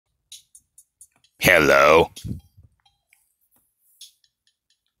Hello.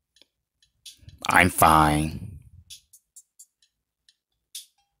 I'm fine.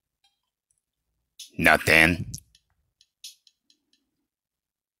 Nothing.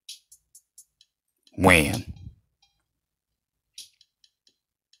 When?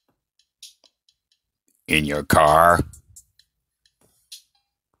 In your car?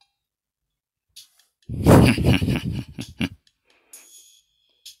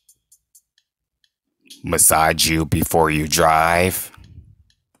 Massage you before you drive?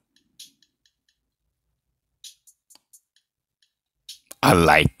 I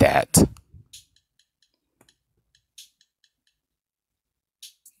like that.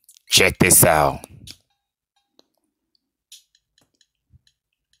 Check this out.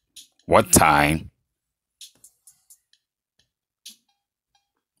 What time?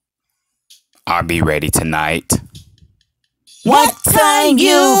 I'll be ready tonight. What time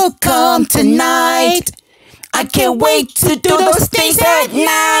you come tonight? I can't wait to do those things at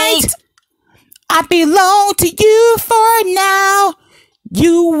night. I belong to you for now.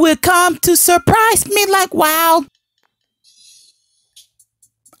 You will come to surprise me like wow.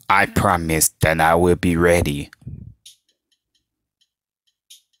 I promise that I will be ready.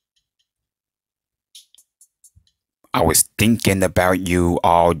 I was thinking about you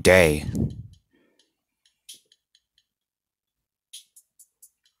all day.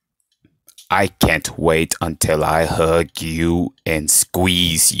 I can't wait until I hug you and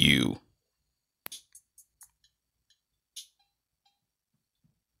squeeze you.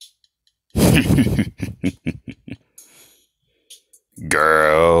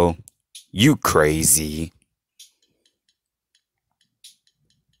 Girl, you crazy.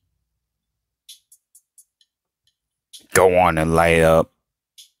 Go on and light up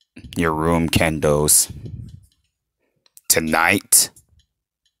your room candles tonight,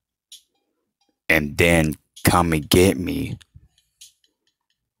 and then come and get me.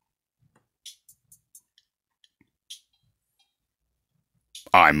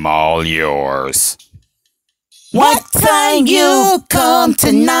 I'm all yours. What time you come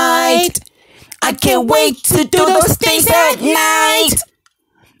tonight? I can't wait to do those things at night.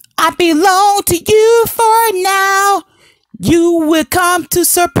 I belong to you for now. You will come to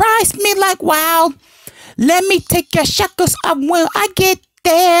surprise me like wow. Let me take your shackles off when I get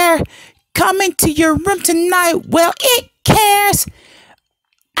there. Coming to your room tonight, well, it cares.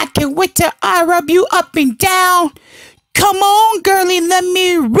 I can't wait till I rub you up and down. Come on, girly, let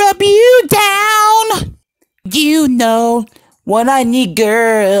me rub you down. You know what I need,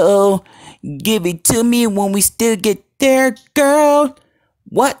 girl. Give it to me when we still get there, girl.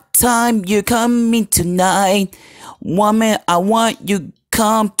 What time you coming tonight? Woman, I want you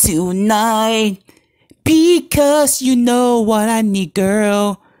come tonight. Because you know what I need,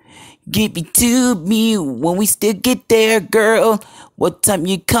 girl. Give it to me when we still get there, girl. What time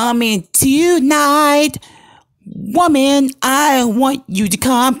you coming tonight? Woman, I want you to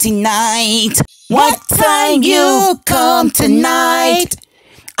come tonight. What time you come tonight?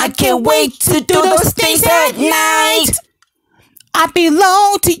 I can't wait to do those things at night. I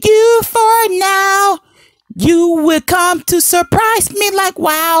belong to you for now. You will come to surprise me like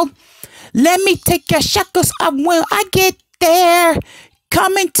wow. Let me take your shackles off when I get there.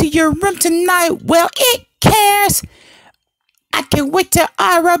 Coming to your room tonight, well, it cares. I can't wait till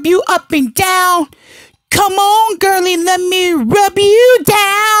I rub you up and down. Come on, girly, let me rub you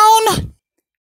down.